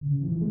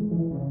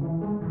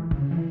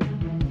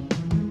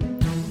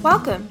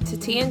Welcome to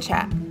Tea and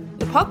Chat,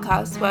 the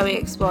podcast where we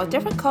explore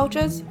different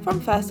cultures from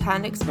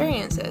first-hand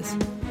experiences.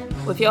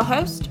 With your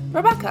host,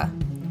 Rebecca,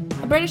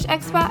 a British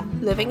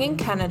expat living in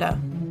Canada.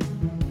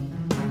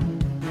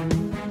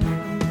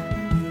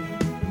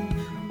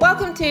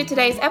 Welcome to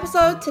today's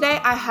episode. Today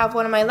I have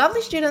one of my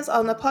lovely students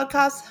on the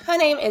podcast. Her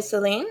name is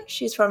Celine.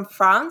 She's from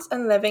France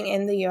and living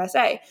in the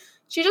USA.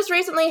 She just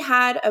recently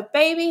had a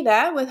baby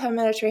there with her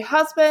military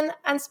husband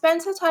and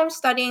spent her time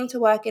studying to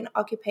work in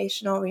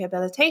occupational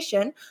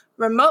rehabilitation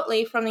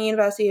remotely from the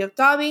University of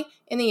Derby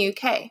in the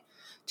UK.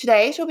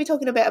 Today, she'll be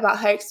talking a bit about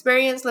her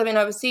experience living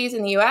overseas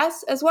in the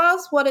US, as well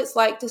as what it's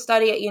like to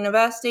study at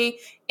university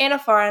in a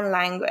foreign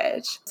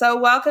language. So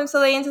welcome,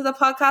 Celine, to the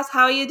podcast.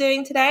 How are you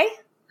doing today?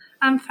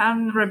 I'm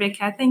fine,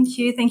 Rebecca. Thank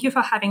you. Thank you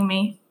for having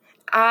me.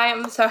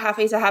 I'm so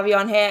happy to have you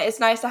on here.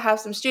 It's nice to have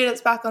some students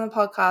back on the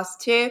podcast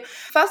too.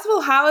 First of all,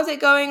 how is it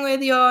going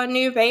with your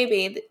new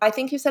baby? I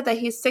think you said that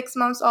he's 6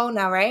 months old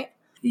now, right?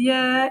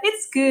 Yeah,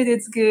 it's good.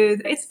 It's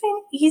good. It's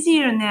been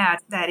easier now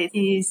that it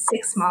is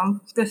 6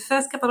 months. The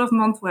first couple of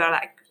months were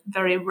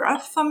very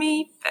rough for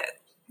me, but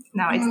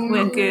now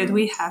we're good.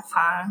 We have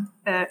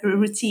a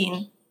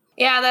routine.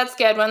 Yeah, that's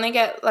good. When they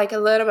get a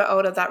little bit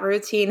older, that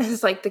routine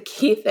is the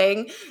key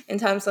thing in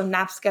terms of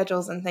nap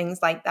schedules and things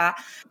like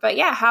that. But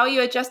yeah, how are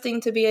you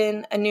adjusting to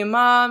being a new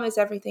mom? Is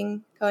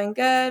everything going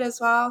good as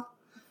well?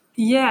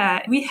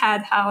 Yeah, we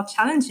had our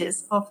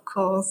challenges, of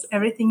course.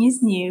 Everything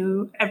is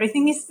new.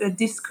 Everything is a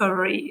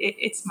discovery.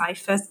 It's my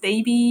first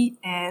baby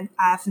and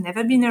I've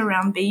never been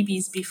around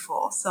babies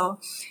before. So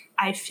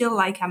I feel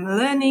like I'm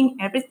learning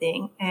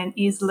everything and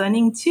he's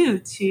learning too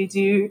to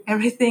do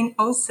everything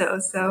also.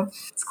 So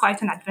it's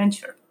quite an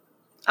adventure.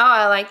 Oh,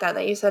 I like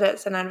that you said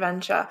it's an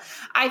adventure.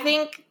 I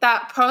think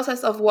that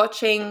process of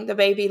watching the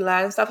baby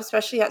learn stuff,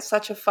 especially at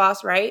such a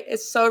fast rate,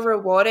 is so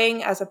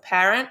rewarding as a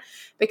parent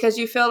because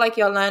you feel like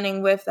you're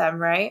learning with them,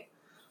 right?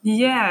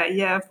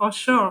 Yeah, for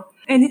sure.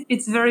 And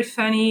it's very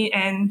funny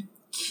and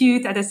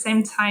cute at the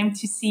same time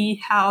to see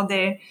how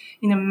they're,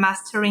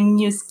 mastering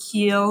new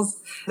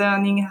skills,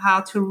 learning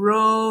how to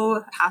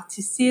roll, how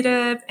to sit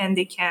up, and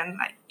they can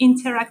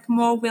interact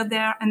more with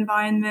their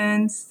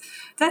environments.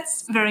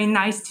 That's very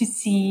nice to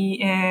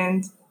see.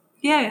 And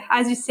yeah,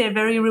 as you say,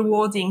 very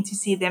rewarding to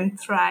see them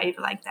thrive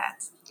like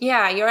that.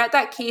 Yeah, you're at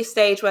that key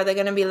stage where they're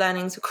going to be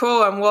learning to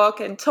crawl and walk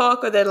and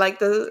talk within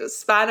the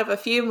span of a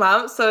few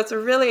months. So it's a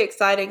really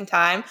exciting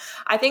time.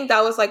 I think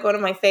that was one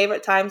of my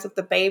favorite times of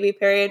the baby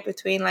period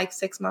between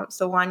 6 months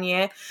to 1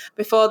 year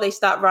before they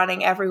start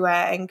running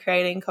everywhere and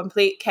creating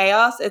complete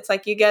chaos. It's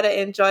you get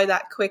to enjoy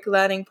that quick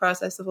learning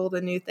process of all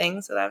the new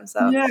things for them.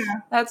 So yeah,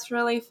 that's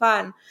really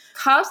fun.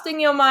 Casting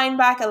your mind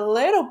back a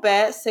little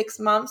bit 6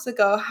 months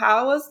ago,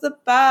 how was the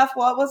birth?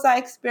 What was that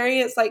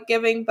experience like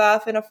giving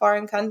birth in a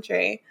foreign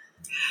country?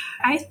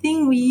 I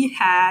think we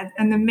had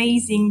an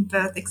amazing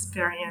birth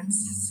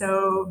experience.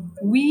 So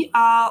we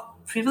are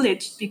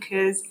privileged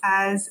because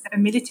as a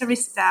military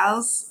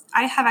spouse,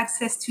 I have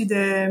access to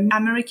the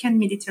American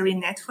military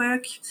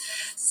network.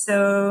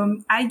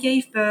 So I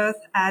gave birth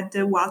at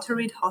the Walter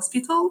Reed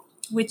Hospital,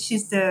 which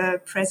is the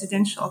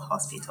presidential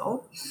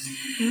hospital.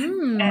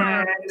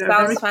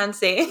 Sounds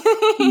fancy.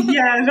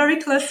 Yeah,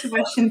 very close to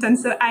Washington.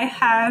 So I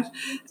have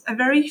a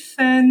very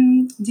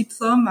fun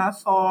diploma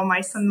for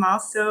my son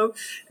Marceau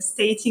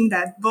stating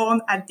that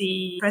born at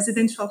the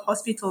presidential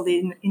hospital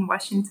in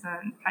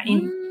Washington,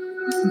 in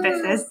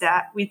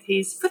Bethesda, with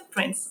his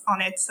footprints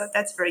on it. So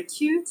that's very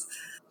cute.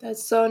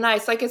 That's so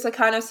nice. It's a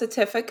kind of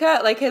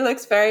certificate. It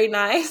looks very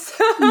nice.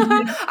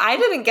 I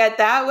didn't get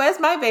that. Where's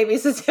my baby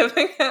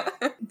certificate?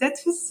 That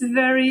was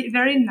very,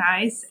 very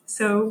nice.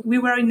 So we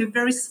were in a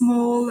very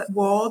small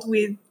ward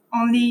with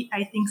only,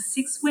 I think,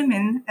 6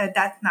 women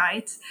that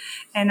night.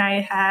 And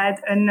I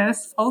had a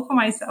nurse all for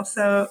myself.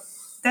 So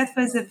that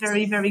was a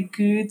very, very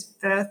good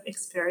birth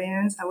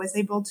experience. I was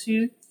able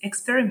to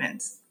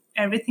experiment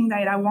everything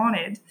that I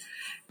wanted,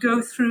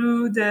 go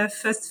through the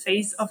first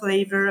phase of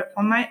labor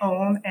on my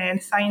own,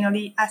 and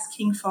finally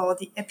asking for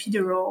the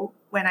epidural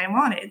when I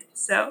wanted.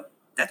 So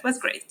that was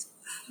great.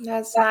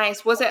 That's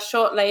nice. Was it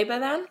short labor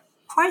then?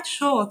 Quite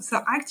short.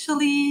 So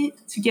actually,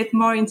 to get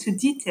more into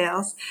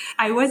details,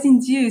 I was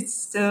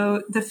induced.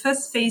 So the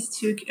first phase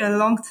took a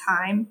long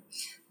time,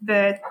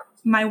 but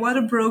my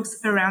water broke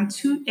around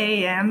 2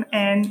 a.m.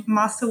 and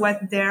Marceau was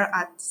there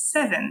at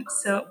 7.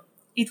 So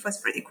it was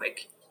pretty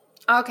quick.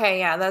 Okay,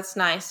 yeah, that's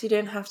nice. You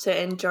didn't have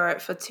to endure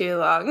it for too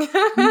long.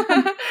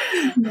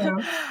 Yeah.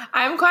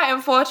 I'm quite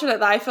unfortunate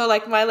that I feel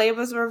like my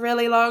labors were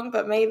really long,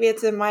 but maybe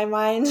it's in my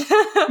mind.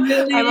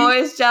 Really? I'm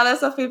always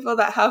jealous of people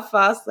that have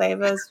fast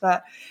labors,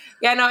 but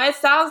yeah, no, it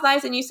sounds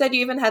nice. And you said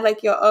you even had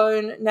your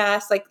own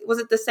nurse. Was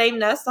it the same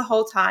nurse the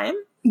whole time?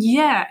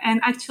 Yeah,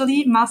 and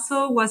actually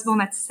Marceau was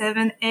born at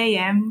 7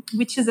 a.m.,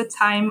 which is a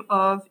time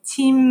of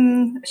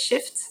team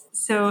shift.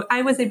 So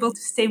I was able to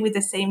stay with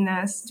the same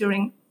nurse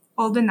during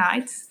all the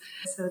nights.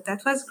 So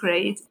that was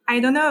great. I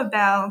don't know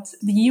about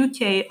the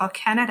UK or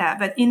Canada,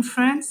 but in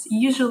France,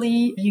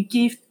 usually you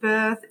give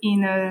birth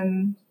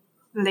in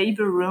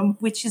labor room,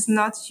 which is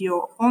not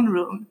your own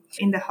room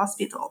in the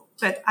hospital.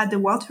 But at the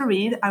Walter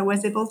Reed, I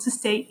was able to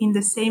stay in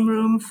the same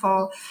room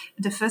for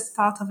the first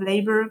part of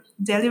labor,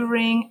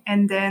 delivering,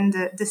 and then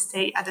the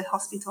stay at the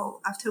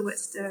hospital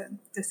afterwards,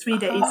 the 3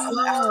 days So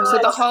the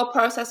afterwards. whole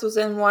process was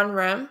in one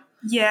room?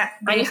 Yeah.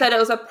 And you said it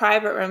was a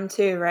private room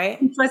too,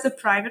 right? It was a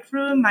private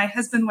room. My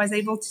husband was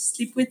able to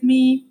sleep with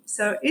me.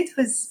 So it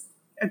was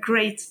a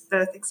great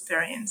birth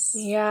experience.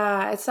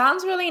 Yeah, it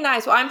sounds really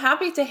nice. Well, I'm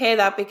happy to hear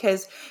that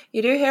because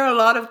you do hear a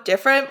lot of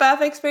different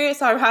birth experience.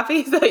 So I'm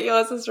happy that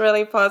yours is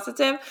really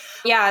positive.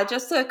 Yeah,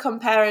 just to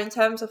compare in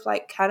terms of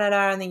like Canada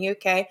and the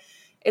UK,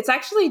 it's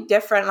actually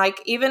different.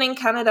 Like even in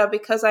Canada,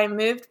 because I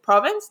moved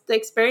province, the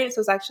experience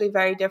was actually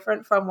very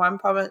different from one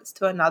province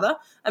to another.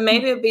 And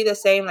maybe it would be the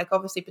same, like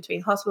obviously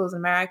between hospitals in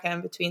America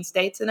and between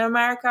states in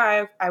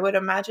America, I would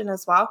imagine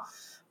as well.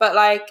 But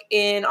like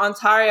in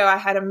Ontario, I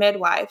had a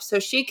midwife. So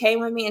she came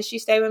with me and she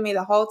stayed with me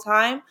the whole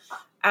time.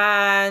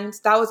 And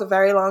that was a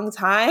very long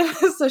time.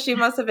 So she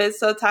must have been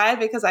so tired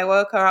because I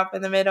woke her up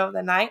in the middle of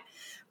the night.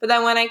 But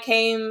then when I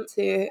came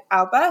to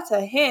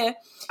Alberta here,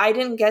 I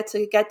didn't get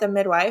to get the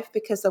midwife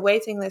because the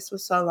waiting list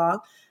was so long.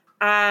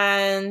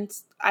 And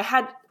I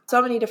had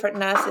so many different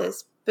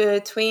nurses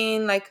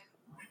between like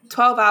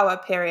 12-hour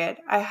period.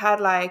 I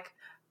had like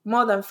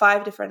more than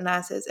 5 different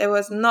nurses. It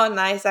was not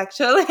nice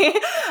actually.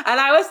 And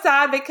I was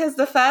sad because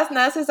the first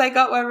nurses I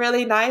got were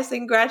really nice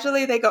and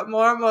gradually they got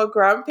more and more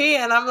grumpy.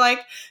 And I'm like,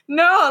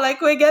 no, like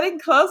we're getting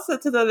closer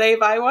to the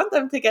labor. I want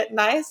them to get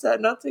nicer,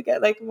 not to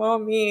get like more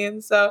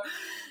mean. So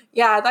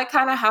yeah, that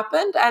kind of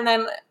happened. And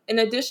then in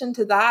addition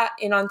to that,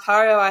 in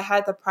Ontario, I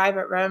had the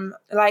private room.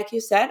 Like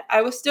you said,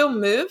 I was still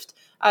moved.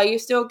 You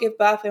still give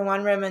birth in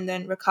one room and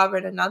then recover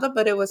in another,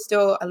 but it was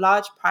still a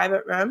large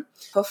private room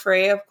for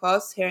free, of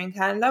course, here in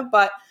Canada.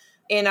 But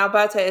in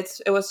Alberta,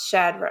 it was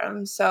shared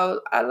rooms.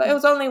 So it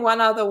was only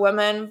one other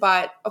woman,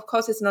 but of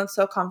course, it's not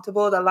so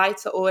comfortable. The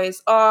lights are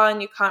always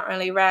on. You can't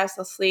really rest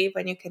or sleep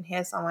when you can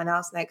hear someone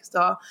else next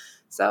door.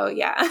 So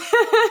yeah,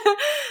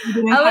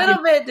 a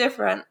little bit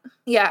different.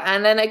 Yeah,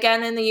 and then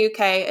again in the UK,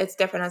 it's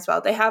different as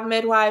well. They have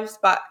midwives,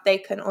 but they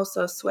can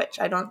also switch.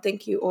 I don't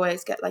think you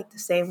always get like the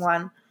same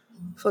one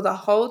for the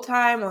whole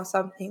time or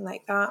something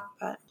like that.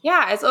 But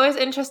yeah, it's always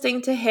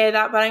interesting to hear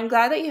that. But I'm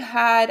glad that you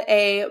had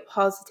a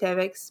positive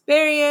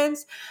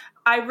experience.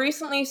 I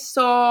recently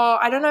saw,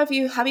 I don't know if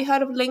have you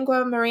heard of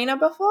Lingua Marina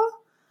before?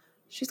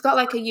 She's got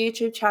like a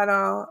YouTube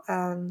channel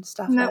and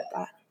stuff like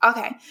that.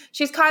 Okay.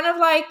 She's kind of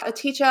like a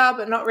teacher,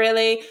 but not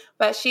really.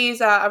 But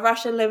she's a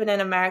Russian living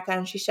in America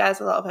and she shares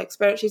a lot of her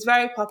experience. She's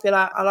very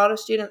popular. A lot of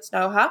students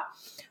know her.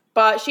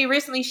 But she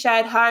recently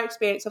shared her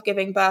experience of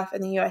giving birth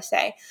in the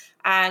USA.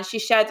 And she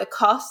shared the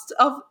cost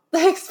of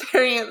the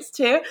experience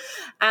too.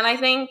 And I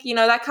think,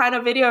 that kind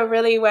of video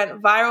really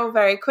went viral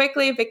very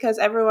quickly because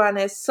everyone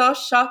is so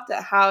shocked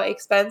at how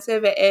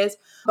expensive it is.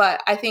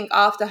 But I think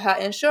after her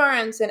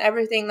insurance and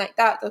everything like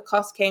that, the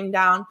cost came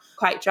down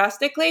quite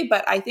drastically.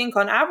 But I think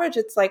on average,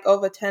 it's like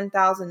over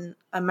 10,000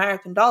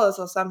 American dollars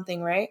or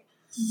something, right?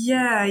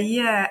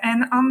 Yeah.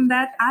 And on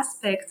that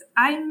aspect,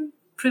 I'm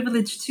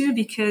privileged too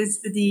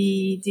because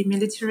the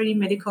military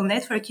medical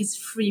network is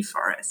free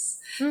for us.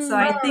 So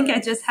I think I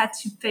just had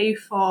to pay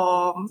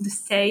for the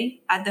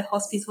stay at the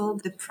hospital,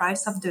 the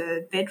price of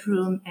the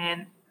bedroom,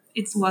 and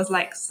it was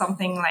like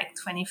something like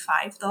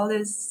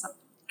 $25. So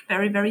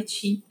very, very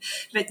cheap.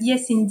 But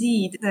yes,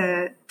 indeed,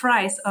 the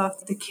price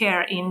of the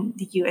care in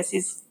the US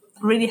is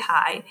really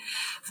high.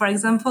 For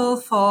example,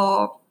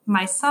 for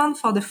my son,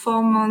 for the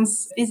 4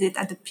 months visit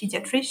at the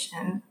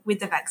pediatrician with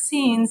the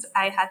vaccines,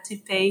 I had to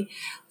pay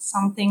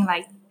something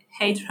like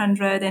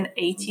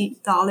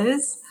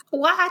 $880.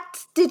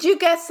 What? Did you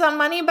get some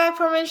money back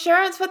from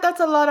insurance? But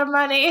that's a lot of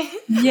money.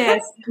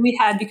 Yes, we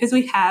had, because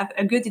we have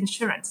a good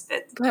insurance.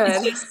 But Good.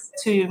 It's just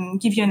to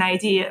give you an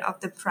idea of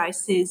the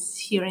prices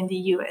here in the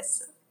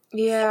US.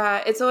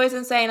 Yeah, it's always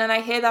insane. And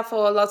I hear that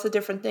for lots of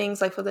different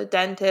things, like for the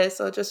dentist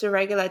or just your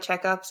regular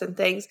checkups and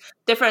things,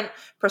 different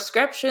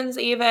prescriptions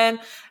even.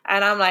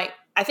 And I'm like,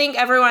 I think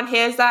everyone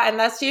hears that. And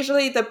that's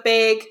usually the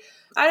big,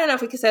 I don't know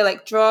if we could say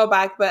like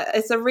drawback, but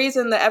it's a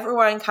reason that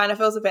everyone kind of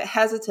feels a bit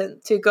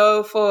hesitant to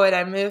go forward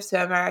and move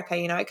to America.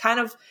 It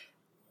kind of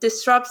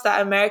disrupts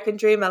that American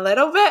dream a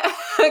little bit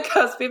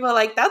because people are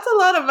like, that's a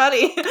lot of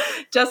money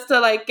just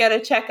to like get a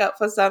checkup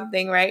for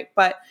something, right?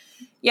 But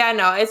yeah,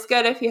 no, it's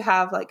good if you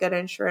have like good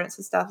insurance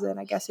and stuff, then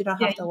I guess you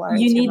don't have to worry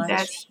you too need much.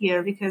 that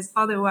here because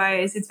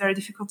otherwise it's very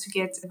difficult to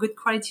get a good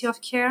quality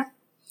of care.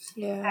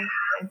 Yeah.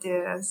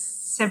 There's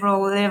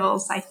several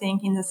levels, I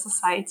think, in the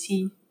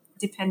society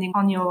depending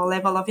on your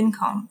level of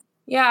income.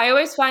 Yeah, I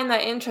always find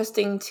that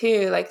interesting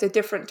too, like the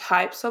different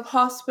types of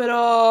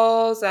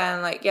hospitals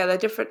and like, the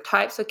different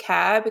types of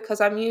care,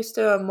 because I'm used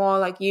to a more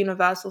like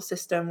universal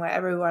system where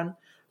everyone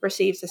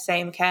receives the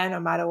same care no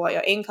matter what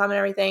your income and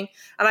everything.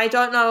 And I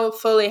don't know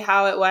fully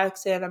how it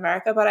works in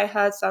America, but I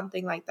heard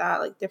something like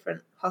that, like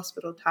different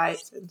hospital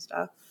types and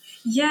stuff.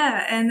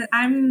 Yeah, and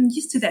I'm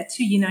used to that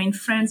too. In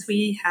France,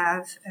 we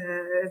have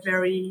a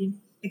very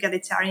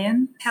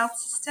egalitarian health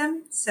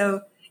system.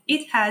 So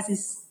it has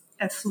its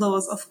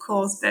flaws, of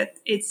course, but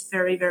it's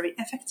very, very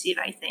effective,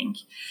 I think.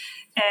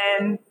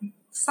 And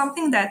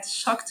something that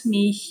shocked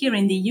me here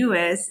in the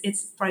US,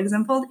 it's, for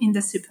example, in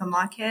the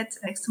supermarket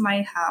next to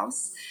my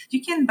house,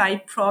 you can buy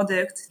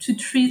product to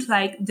treat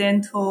like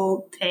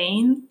dental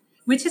pain,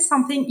 which is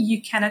something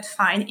you cannot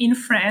find in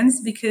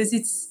France because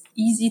it's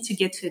easy to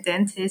get to a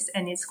dentist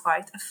and it's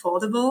quite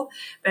affordable.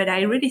 But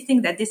I really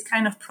think that this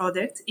kind of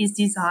product is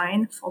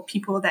designed for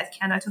people that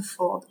cannot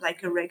afford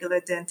like a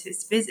regular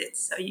dentist visit.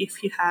 So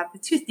if you have a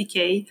tooth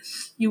decay,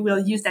 you will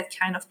use that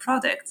kind of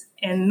product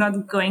and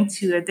not going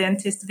to a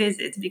dentist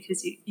visit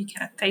because you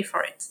cannot pay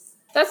for it.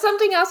 That's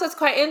something else that's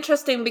quite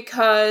interesting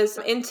because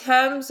in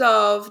terms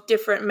of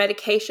different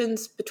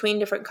medications between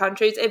different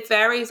countries, it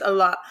varies a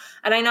lot.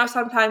 And I know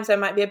sometimes there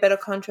might be a bit of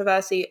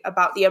controversy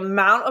about the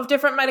amount of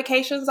different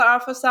medications that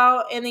are for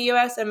sale in the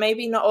US, and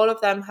maybe not all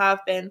of them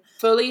have been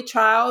fully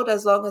trialed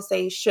as long as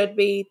they should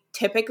be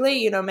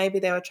typically. Maybe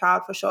they were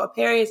trialed for shorter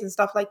periods and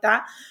stuff like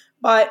that.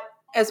 But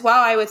as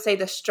well, I would say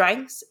the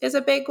strengths is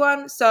a big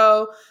one.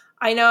 So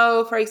I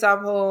know, for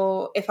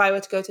example, if I were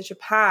to go to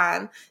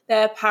Japan,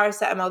 their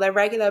paracetamol, their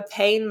regular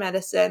pain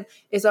medicine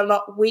is a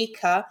lot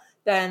weaker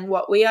than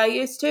what we are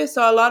used to.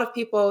 So a lot of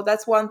people,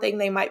 that's one thing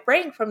they might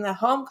bring from their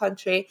home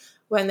country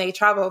when they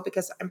travel,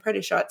 because I'm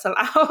pretty sure it's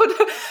allowed.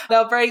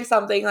 They'll bring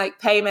something like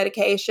pain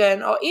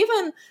medication or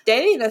even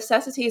daily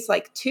necessities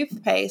like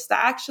toothpaste that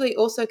actually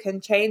also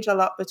can change a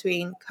lot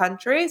between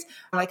countries,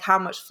 like how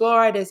much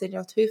fluoride is in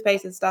your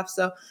toothpaste and stuff.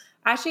 So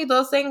actually,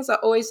 those things are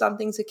always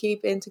something to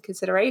keep into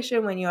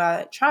consideration when you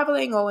are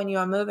traveling or when you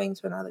are moving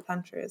to another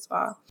country as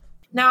well.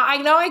 Now, I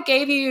know I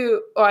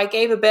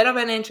gave a bit of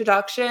an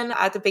introduction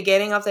at the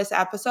beginning of this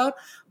episode,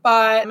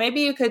 but maybe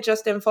you could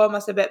just inform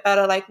us a bit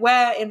better, like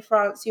where in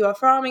France you are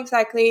from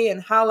exactly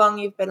and how long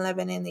you've been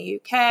living in the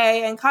UK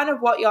and kind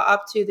of what you're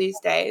up to these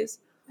days.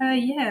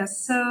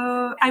 Yes,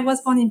 so I was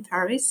born in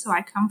Paris, so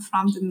I come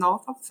from the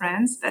north of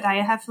France, but I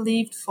have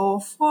lived for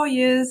 4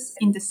 years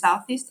in the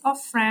southeast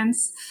of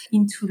France,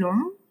 in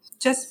Toulon,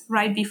 just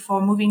right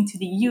before moving to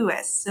the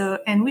US.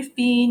 And we've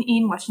been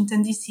in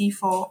Washington, D.C.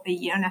 for a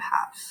year and a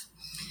half.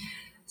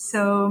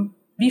 So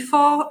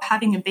before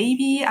having a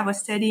baby, I was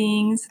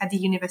studying at the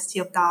University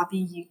of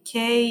Derby,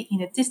 UK,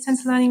 in a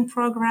distance learning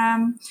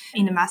program,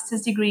 in a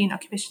master's degree in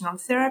occupational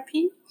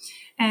therapy.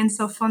 And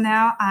so for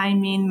now,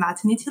 I'm in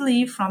maternity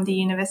leave from the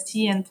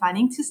university and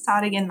planning to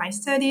start again my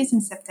studies in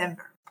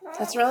September.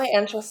 That's really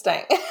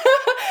interesting. Wait,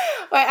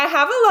 I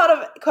have a lot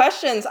of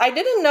questions. I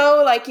didn't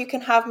know you can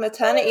have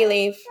maternity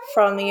leave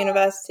from the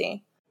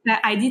university.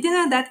 I didn't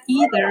know that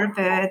either,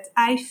 but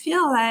I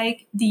feel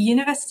like the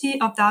University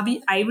of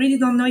Derby, I really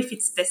don't know if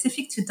it's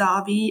specific to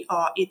Derby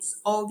or it's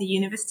all the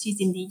universities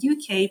in the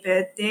UK,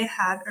 but they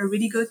have a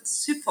really good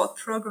support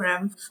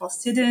program for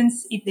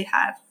students if they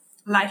have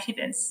life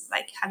events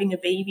like having a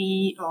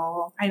baby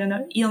or, I don't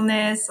know,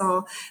 illness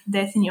or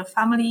death in your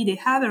family. They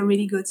have a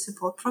really good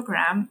support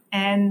program.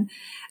 And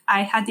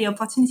I had the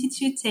opportunity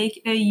to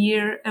take a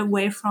year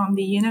away from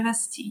the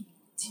university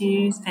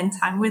to spend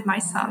time with my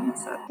son.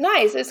 So.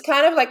 Nice. It's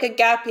kind of like a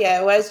gap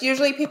year, whereas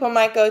usually people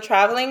might go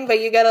traveling, but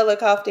you got to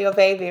look after your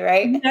baby,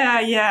 right?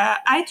 Yeah.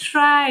 I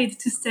tried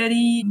to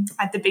study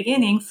at the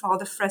beginning for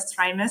the first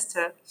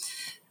trimester,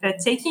 but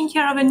taking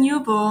care of a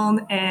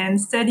newborn and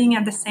studying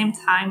at the same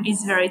time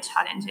is very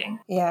challenging.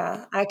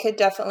 Yeah, I could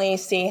definitely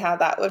see how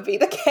that would be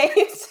the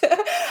case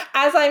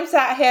as I'm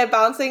sat here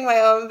bouncing my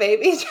own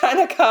baby,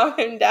 trying to calm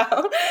him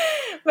down.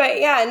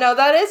 But yeah, no,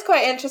 that is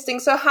quite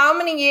interesting. So how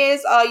many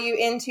years are you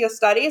into your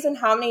studies and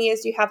how many years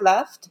do you have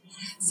left?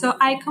 So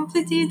I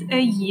completed a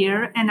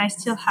year and I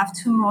still have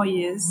 2 more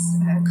years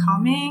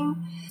coming.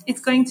 It's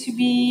going to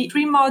be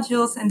 3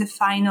 modules and the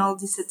final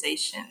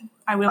dissertation.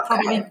 I will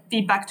probably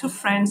be back to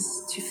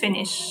France to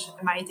finish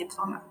my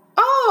diploma.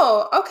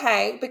 Oh,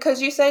 okay.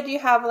 Because you said you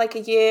have a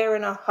year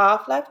and a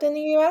half left in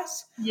the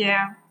US?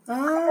 Yeah.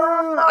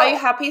 Oh, are you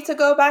happy to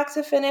go back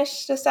to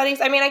finish the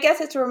studies? I mean, I guess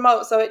it's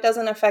remote, so it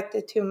doesn't affect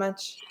it too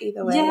much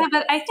either way. Yeah,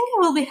 but I think I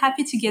will be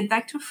happy to get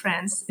back to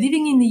France.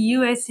 Living in the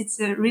US, it's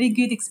a really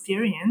good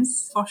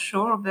experience for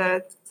sure,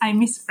 but I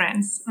miss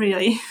France,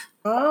 really.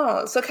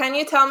 Oh, so can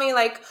you tell me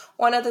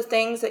one of the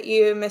things that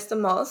you miss the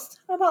most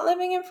about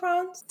living in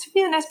France? To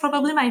be honest,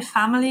 probably my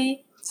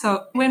family.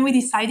 So when we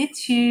decided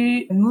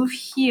to move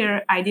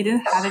here, I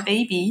didn't have a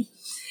baby.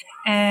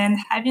 And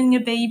having a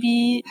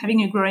baby,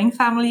 having a growing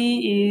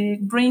family,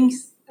 it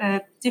brings a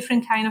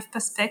different kind of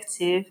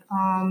perspective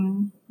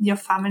on your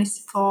family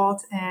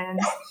support. And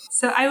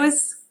so I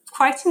was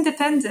quite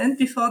independent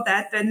before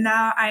that, but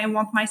now I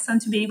want my son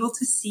to be able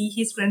to see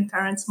his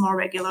grandparents more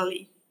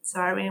regularly. So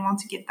I really want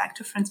to get back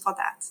to France for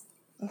that.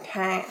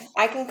 Okay,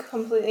 I can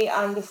completely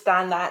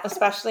understand that,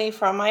 especially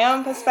from my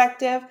own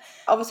perspective.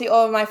 Obviously,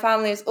 all of my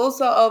family is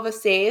also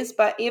overseas,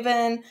 but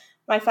even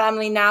my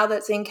family now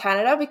that's in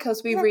Canada,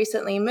 because we've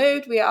recently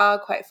moved, we are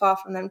quite far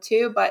from them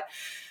too. But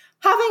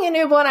having a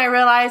newborn, I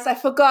realized I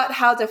forgot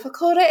how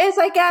difficult it is,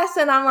 I guess.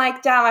 And I'm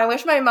like, damn, I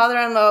wish my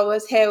mother-in-law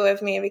was here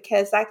with me,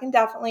 because that can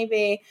definitely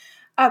be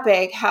a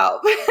big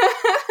help.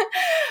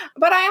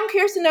 But I am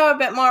curious to know a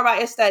bit more about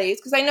your studies,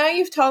 because I know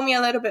you've told me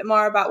a little bit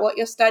more about what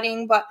you're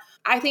studying, but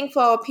I think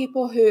for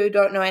people who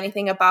don't know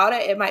anything about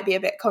it, it might be a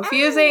bit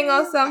confusing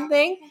or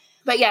something.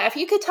 But yeah, if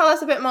you could tell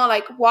us a bit more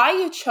like why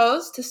you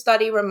chose to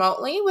study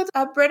remotely with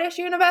a British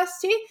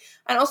university,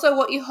 and also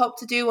what you hope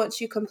to do once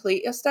you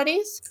complete your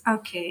studies.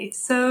 Okay,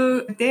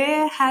 so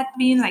there had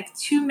been like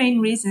two main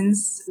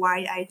reasons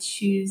why I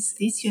choose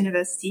this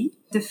university.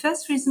 The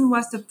first reason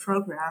was the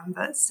program.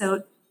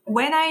 So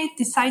when I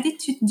decided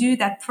to do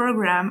that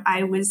program,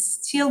 I was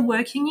still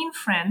working in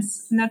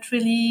France, not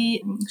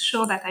really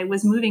sure that I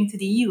was moving to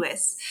the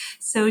US.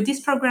 So this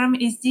program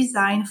is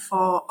designed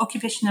for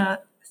occupational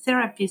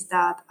therapists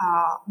that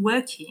are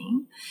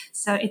working.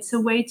 So it's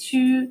a way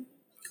to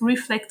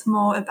reflect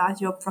more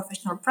about your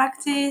professional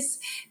practice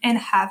and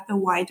have a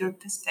wider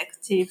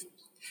perspective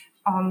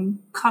on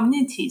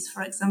communities,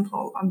 for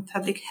example, on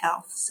public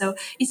health. So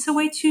it's a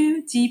way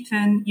to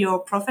deepen your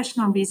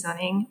professional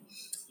reasoning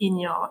in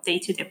your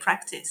day-to-day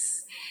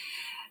practice.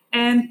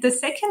 And the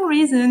second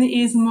reason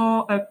is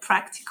more a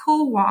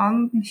practical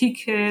one,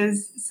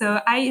 because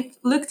so I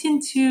looked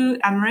into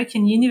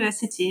American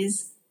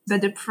universities,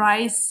 but the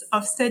price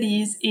of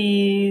studies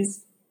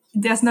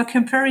there's no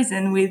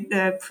comparison with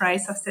the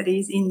price of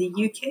studies in the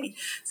UK.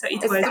 So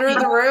it's through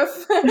the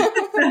roof.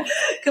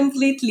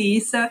 Completely.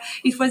 So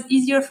it was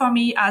easier for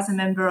me as a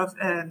member of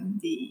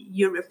the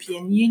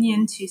European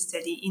Union to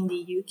study in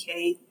the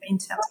UK in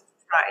terms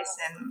of price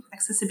and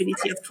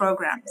accessibility of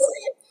programs.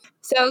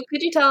 So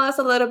could you tell us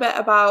a little bit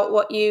about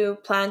what you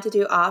plan to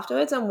do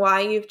afterwards and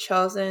why you've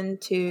chosen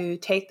to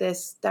take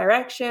this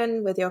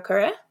direction with your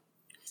career?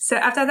 So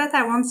after that,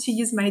 I want to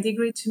use my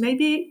degree to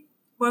maybe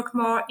work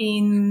more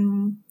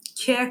in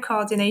care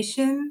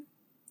coordination.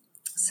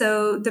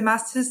 So the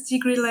master's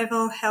degree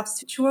level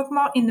helps to work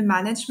more in the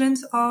management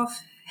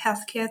of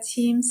healthcare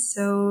teams.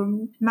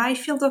 So my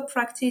field of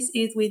practice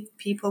is with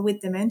people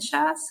with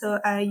dementia. So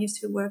I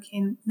used to work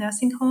in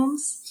nursing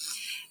homes.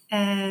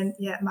 And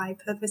yeah, my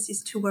purpose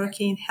is to work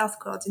in health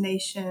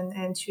coordination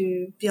and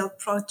to build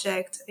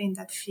projects in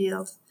that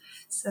field.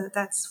 So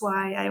that's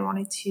why I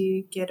wanted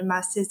to get a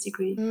master's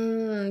degree.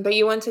 But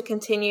you want to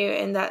continue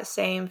in that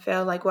same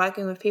field, like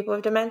working with people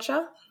with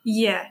dementia?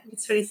 Yeah,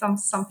 it's really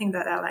something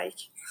that I like.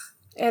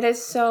 It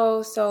is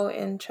so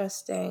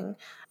interesting.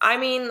 I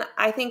mean,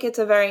 I think it's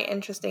a very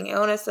interesting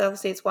illness.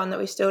 Obviously, it's one that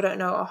we still don't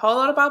know a whole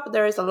lot about, but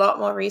there is a lot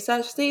more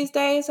research these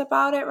days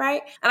about it,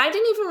 right? And I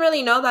didn't even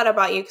really know that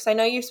about you, because I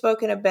know you've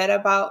spoken a bit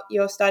about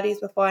your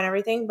studies before and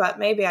everything, but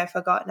maybe I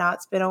forgot now.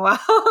 It's been a while.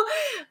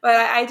 But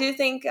I do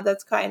think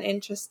that's quite an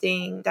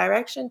interesting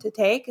direction to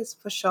take, is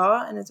for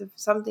sure. And it's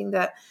something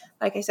that,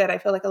 like I said, I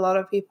feel like a lot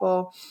of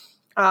people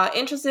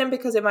interested in,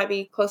 because it might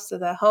be close to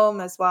their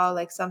home as well,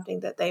 like something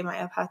that they might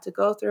have had to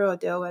go through or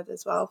deal with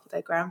as well for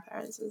their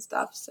grandparents and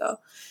stuff. So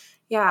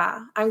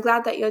yeah, I'm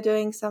glad that you're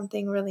doing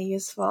something really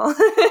useful.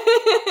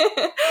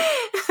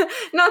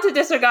 Not to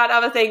disregard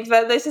other things,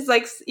 but this is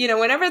like,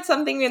 whenever it's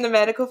something in the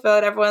medical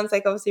field, everyone's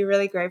like obviously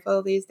really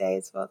grateful these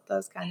days for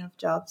those kind of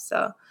jobs.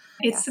 So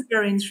it's a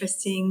very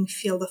interesting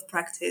field of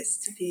practice,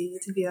 to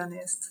be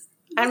honest.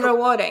 And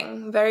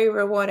rewarding, very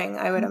rewarding,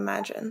 I would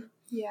imagine.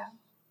 Yeah.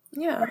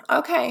 Yeah.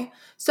 Okay.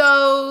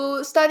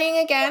 So studying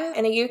again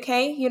in a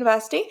UK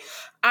university,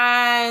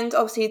 and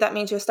obviously that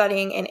means you're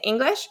studying in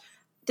English.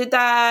 Did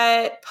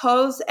that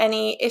pose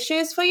any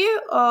issues for you,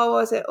 or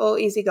was it all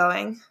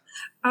easygoing?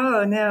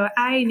 Oh, no,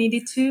 I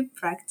needed to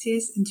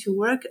practice and to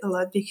work a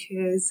lot,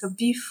 because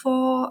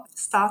before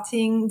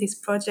starting this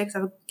project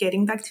of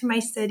getting back to my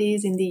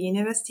studies in the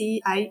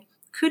university, I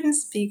couldn't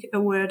speak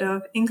a word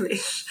of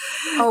English.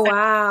 Oh,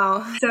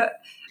 wow. So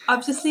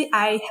obviously,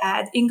 I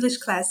had English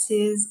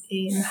classes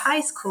in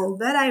high school,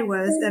 but I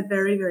was a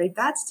very, very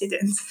bad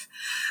student.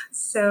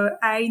 So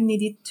I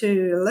needed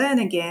to learn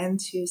again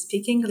to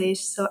speak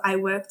English. So I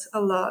worked a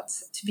lot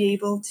to be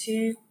able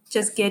to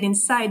just get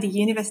inside the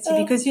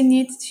university, because you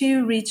need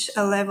to reach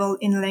a level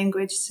in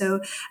language.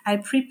 So I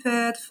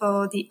prepared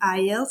for the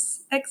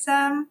IELTS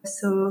exam,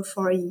 so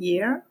for a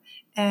year.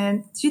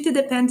 And due to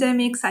the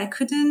pandemics, I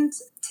couldn't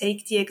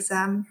take the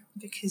exam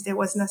because there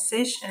was no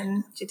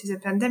session due to the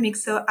pandemic.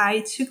 So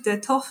I took the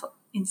TOEFL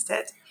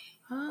instead.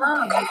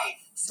 Oh, okay.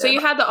 So you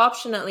had the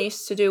option at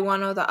least to do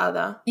one or the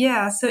other.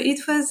 Yeah, so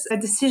it was a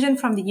decision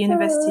from the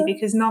university,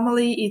 because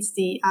normally it's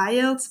the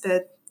IELTS,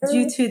 but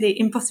due to the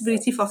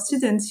impossibility for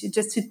students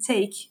just to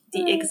take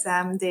the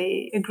exam,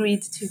 they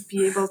agreed to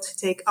be able to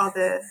take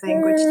other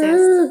language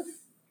tests.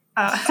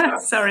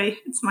 Sorry,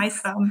 it's my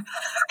son.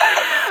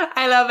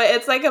 I love it.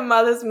 It's like a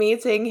mother's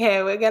meeting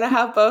here. We're going to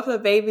have both the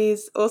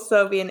babies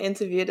also being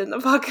interviewed in the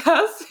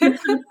podcast.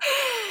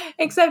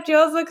 Except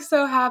yours looks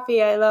so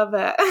happy. I love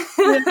it.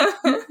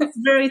 It's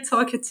very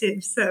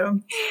talkative, so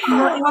he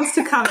wants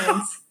to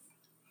comment.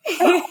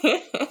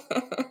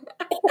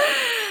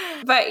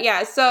 But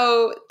yeah,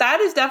 so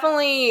that is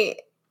definitely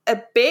a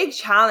big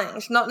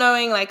challenge, not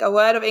knowing like a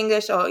word of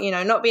English, or,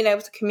 not being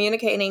able to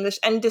communicate in English,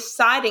 and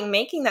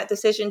making that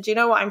decision. Do you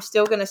know what? I'm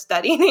still going to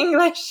study in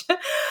English.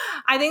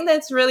 I think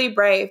that's really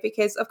brave,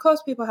 because of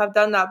course people have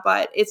done that,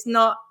 but it's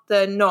not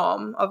the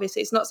norm.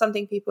 Obviously, it's not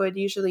something people would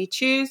usually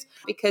choose,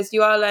 because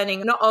you are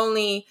learning not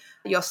only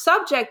your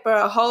subject,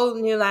 but a whole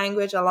new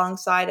language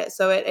alongside it.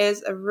 So it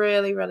is a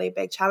really, really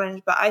big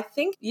challenge. But I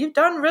think you've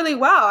done really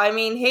well. I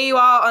mean, here you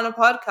are on a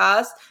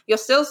podcast, you're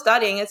still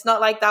studying. It's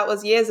not like that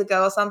was years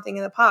ago or something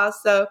in the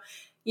past. So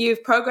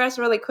you've progressed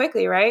really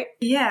quickly, right?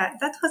 Yeah,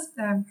 that was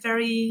a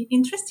very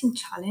interesting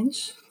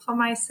challenge for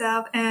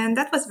myself, and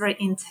that was very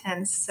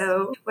intense.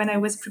 So when I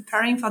was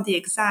preparing for the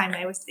exam,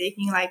 I was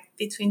taking like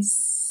between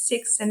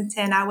 6 and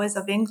 10 hours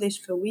of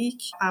English per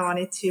week. I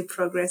wanted to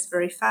progress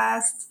very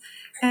fast,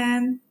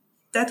 and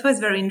that was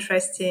very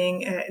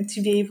interesting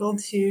to be able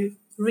to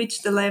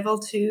reach the level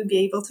to be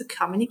able to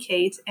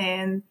communicate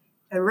and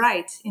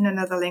write in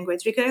another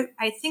language, because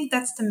I think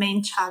that's the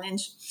main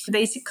challenge.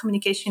 Basic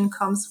communication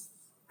comes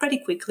pretty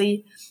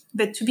quickly,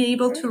 but to be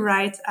able to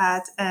write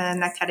at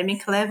an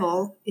academic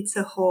level, it's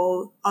a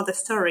whole other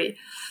story.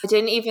 I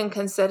didn't even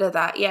consider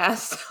that.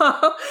 Yes.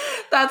 So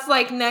that's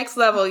like next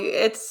level.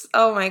 It's,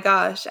 oh my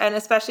gosh. And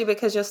especially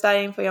because you're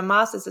studying for your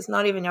master's, it's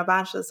not even your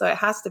bachelor's, so it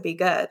has to be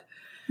good.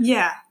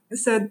 Yeah.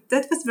 So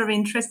that was very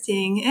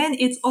interesting. And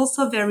it's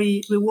also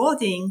very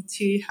rewarding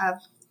to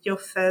have your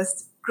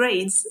first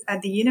grades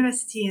at the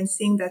university and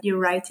seeing that your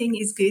writing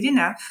is good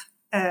enough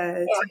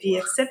to be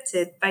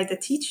accepted by the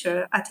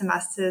teacher at a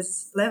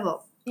master's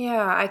level.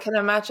 Yeah, I can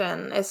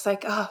imagine. It's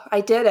like, oh,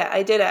 I did it.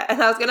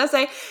 And I was going to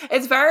say,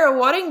 it's very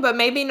rewarding, but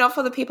maybe not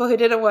for the people who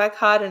didn't work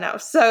hard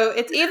enough. So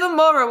it's even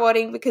more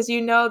rewarding, because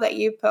you know that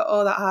you put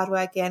all that hard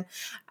work in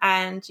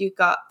and you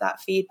got that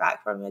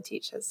feedback from your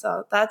teachers.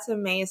 So that's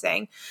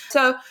amazing.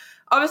 So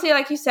obviously,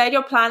 like you said,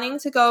 you're planning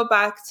to go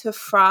back to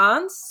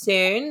France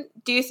soon.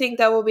 Do you think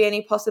there will be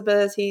any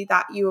possibility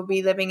that you will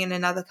be living in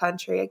another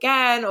country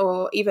again,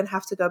 or even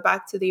have to go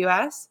back to the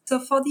US? So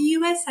for the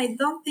US, I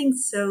don't think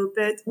so,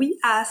 but we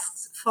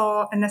asked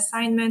for an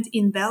assignment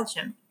in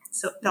Belgium.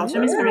 So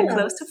Belgium is very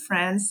close to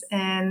France,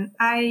 and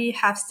I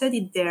have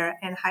studied there,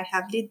 and I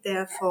have lived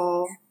there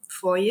for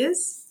 4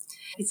 years.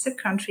 It's a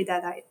country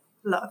that I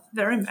love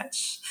very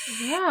much.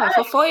 Yeah,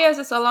 for 4 years,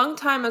 it's a long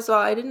time as well.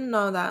 I didn't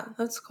know that.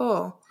 That's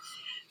cool.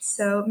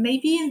 So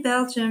maybe in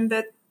Belgium,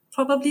 but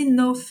probably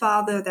no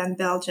farther than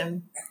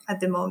Belgium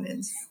at the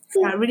moment.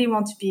 I really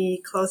want to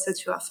be closer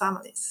to our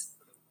families.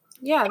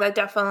 Yeah, that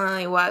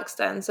definitely works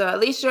then. So at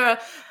least you're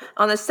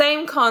on the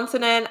same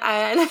continent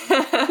and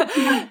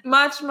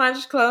much,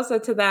 much closer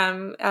to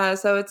them.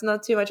 So it's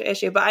not too much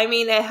issue. But I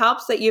mean, it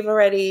helps that you've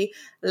already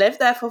lived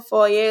there for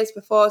 4 years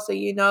before, so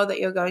you know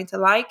that you're going to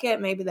like it.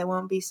 Maybe there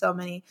won't be so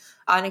many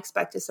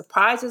unexpected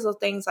surprises or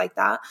things like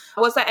that.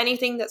 Was there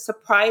anything that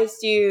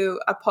surprised you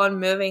upon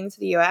moving to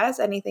the US?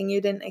 Anything you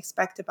didn't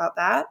expect about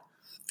that?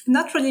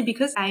 Not really,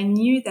 because I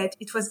knew that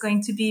it was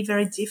going to be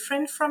very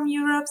different from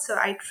Europe. So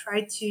I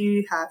tried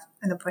to have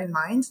an open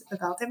mind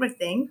about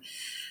everything.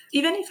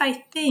 Even if I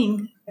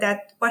think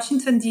that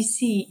Washington,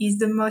 D.C. is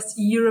the most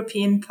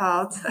European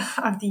part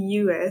of the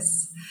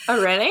US.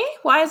 Oh, really?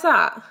 Why is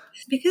that?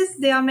 Because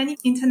there are many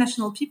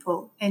international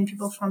people and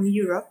people from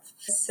Europe.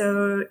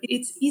 So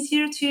it's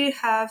easier to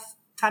have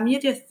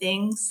familiar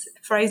things.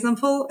 For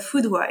example,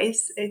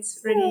 food-wise, it's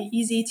really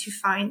easy to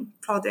find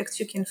products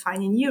you can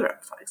find in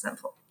Europe, for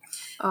example.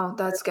 Oh,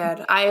 that's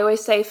good. I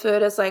always say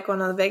food is like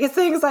one of the biggest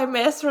things I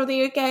miss from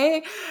the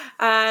UK.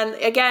 And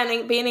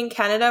again, being in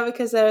Canada,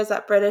 because there's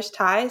that British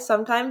tie,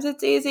 sometimes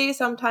it's easy,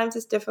 sometimes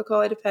it's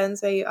difficult. It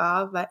depends where you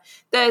are, but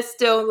there's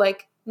still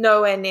like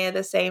nowhere near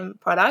the same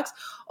products.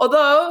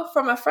 Although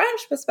from a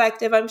French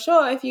perspective, I'm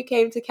sure if you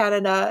came to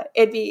Canada,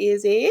 it'd be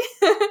easy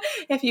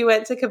if you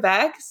went to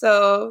Quebec.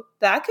 So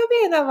that could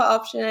be another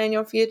option in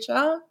your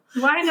future.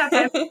 Why not?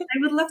 I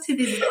would love to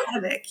visit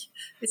Quebec.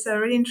 It's a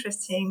really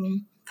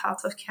interesting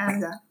part of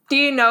Canada. Do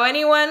you know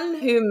anyone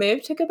who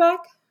moved to Quebec?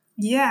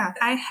 Yeah,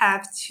 I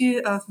have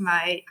 2 of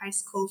my high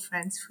school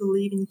friends who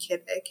live in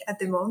Quebec at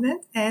the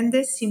moment, and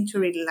they seem to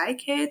really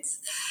like it.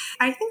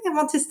 I think they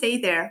want to stay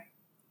there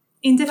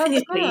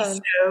indefinitely,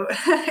 so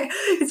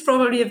it's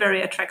probably a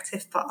very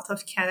attractive part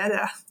of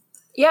Canada.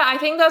 Yeah, I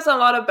think there's a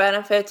lot of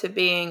benefit to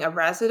being a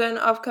resident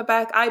of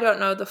Quebec. I don't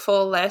know the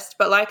full list,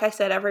 but like I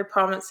said, every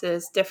province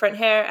is different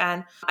here.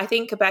 And I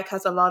think Quebec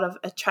has a lot of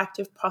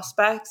attractive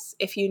prospects.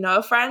 If you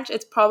know French,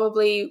 it's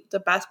probably the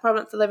best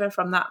province to live in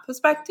from that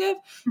perspective.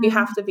 Mm-hmm. You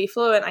have to be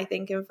fluent, I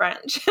think, in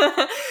French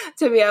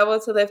to be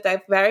able to live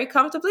there very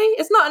comfortably.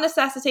 It's not a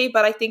necessity,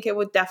 but I think it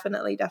would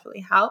definitely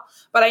help.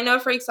 But I know,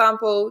 for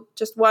example,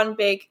 just one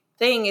big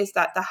thing is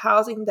that the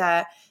housing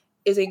there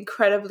is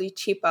incredibly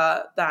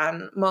cheaper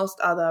than most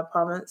other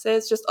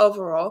provinces, just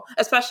overall,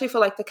 especially for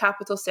like the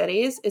capital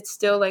cities. It's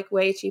still like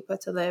way cheaper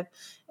to live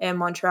in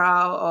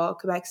Montreal or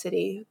Quebec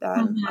City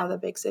than other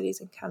big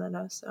cities in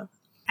Canada. So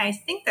I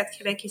think that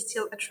Quebec is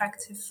still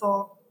attractive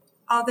for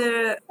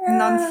other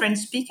non-French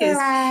speakers.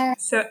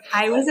 So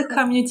I was a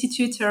community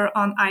tutor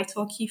on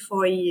italki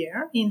for a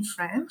year in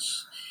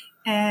French.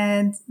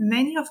 And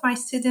many of my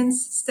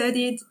students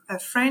studied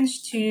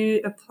French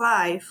to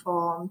apply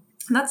for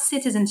not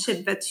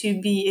citizenship, but to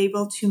be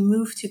able to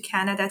move to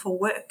Canada for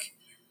work.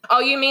 Oh,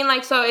 you mean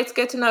like, so it's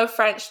good to know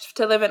French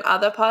to live in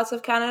other parts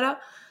of Canada?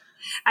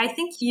 I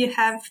think you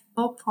have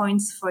more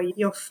points for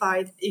your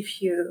fight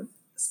if you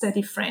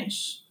study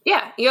French.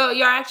 Yeah,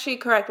 you're actually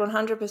correct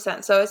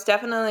 100%. So it's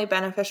definitely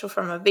beneficial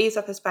from a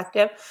visa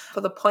perspective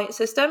for the point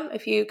system.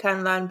 If you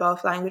can learn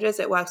both languages,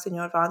 it works in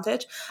your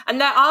advantage.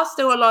 And there are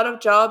still a lot of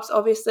jobs,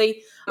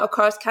 obviously,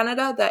 across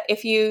Canada that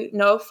if you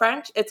know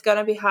French, it's going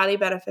to be highly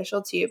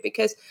beneficial to you,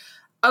 because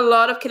a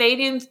lot of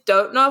Canadians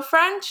don't know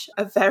French,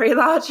 a very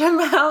large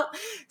amount.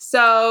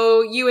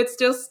 So you would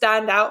still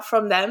stand out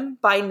from them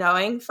by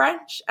knowing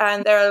French.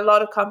 And there are a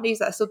lot of companies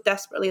that are still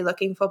desperately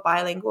looking for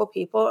bilingual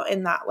people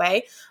in that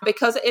way,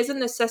 because it is a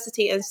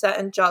necessity in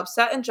certain jobs.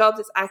 Certain jobs,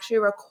 it's actually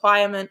a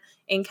requirement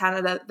in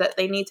Canada that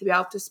they need to be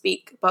able to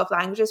speak both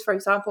languages. For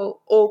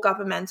example, all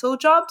governmental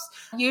jobs,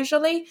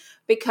 usually,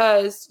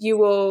 because you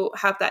will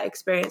have that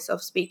experience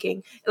of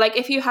speaking. Like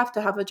if you have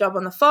to have a job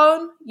on the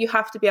phone, you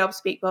have to be able to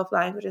speak both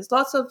languages.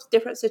 Lots of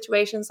different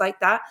situations like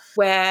that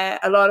where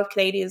a lot of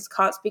Canadians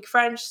can't speak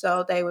French,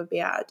 so they would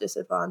be at a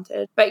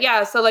disadvantage. But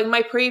yeah, so like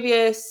my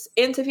previous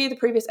interview, the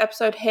previous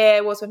episode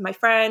here was with my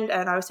friend,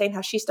 and I was saying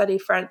how she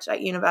studied French at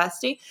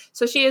university.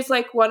 So she is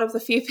like one of the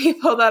few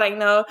people that I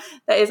know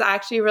that is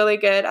actually really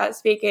good at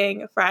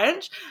speaking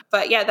French.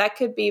 But yeah, that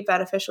could be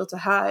beneficial to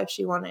her if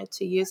she wanted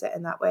to use it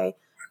in that way.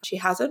 She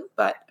hasn't,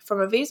 but from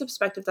a visa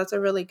perspective, that's a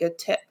really good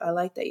tip. I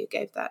like that you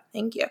gave that.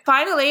 Thank you.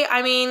 Finally,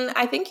 I mean,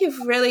 I think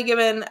you've really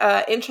given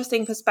an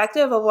interesting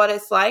perspective of what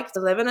it's like to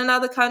live in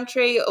another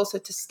country, also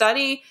to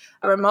study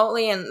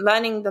remotely and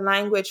learning the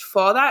language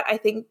for that. I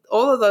think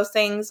all of those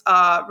things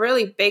are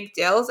really big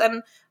deals,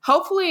 and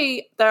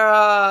hopefully there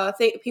are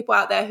people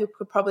out there who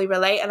could probably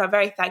relate, and I'm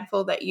very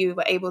thankful that you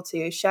were able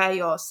to share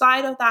your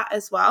side of that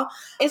as well.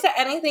 Is there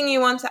anything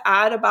you want to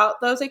add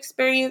about those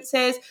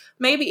experiences,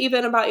 maybe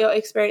even about your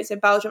experience in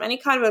Belgium? Any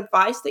kind of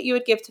advice that you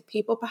would give to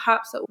people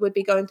perhaps that would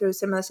be going through a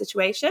similar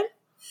situation?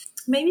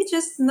 Maybe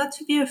just not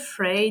to be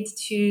afraid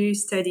to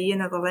study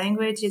another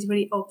language. It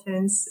really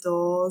opens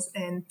doors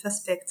and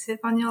perspective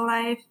on your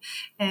life.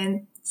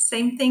 And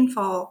same thing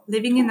for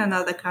living in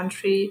another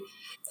country.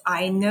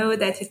 I know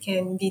that it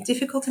can be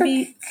difficult to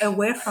be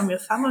away from your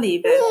family,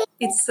 but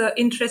it's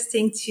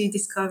interesting to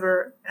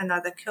discover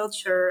another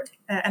culture,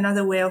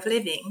 another way of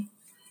living.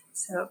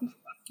 So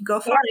go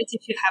for it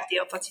if you have the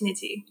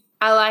opportunity.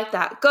 I like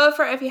that. Go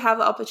for it if you have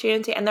the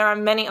opportunity. And there are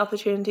many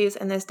opportunities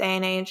in this day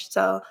and age.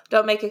 So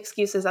don't make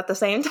excuses at the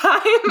same time.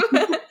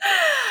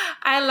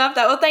 I love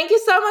that. Well, thank you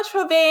so much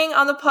for being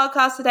on the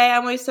podcast today.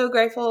 I'm always so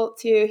grateful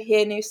to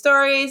hear new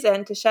stories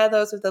and to share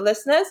those with the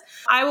listeners.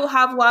 I will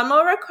have one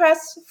more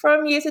request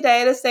from you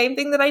today, the same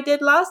thing that I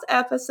did last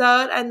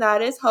episode, and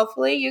that is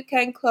hopefully you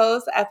can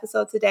close the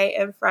episode today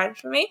in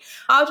French for me.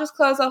 I'll just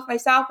close off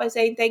myself by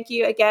saying thank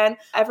you again,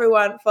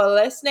 everyone, for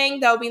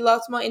listening. There'll be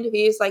lots more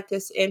interviews like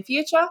this in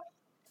future.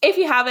 If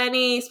you have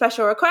any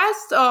special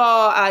requests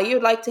or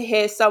you'd like to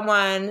hear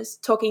someone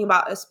talking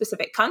about a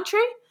specific country,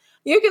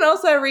 you can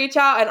also reach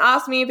out and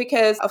ask me,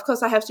 because of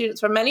course I have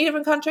students from many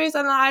different countries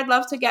and I'd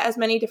love to get as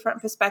many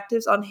different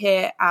perspectives on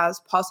here as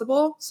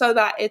possible, so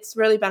that it's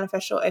really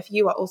beneficial if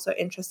you are also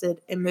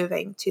interested in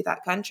moving to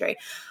that country.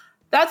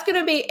 That's going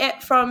to be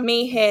it from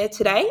me here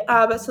today.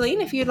 But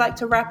Celine, if you'd like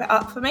to wrap it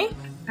up for me.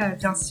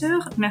 Bien sûr.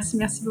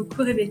 Merci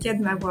beaucoup Rebecca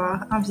de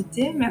m'avoir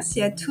invitée.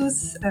 Merci à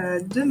tous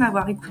de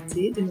m'avoir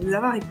écouté, de nous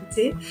avoir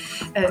écoutés.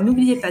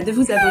 N'oubliez pas de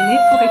vous abonner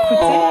pour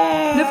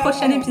écouter le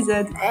prochain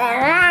épisode.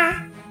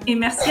 Et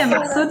merci à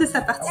Marceau de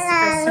sa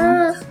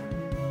participation.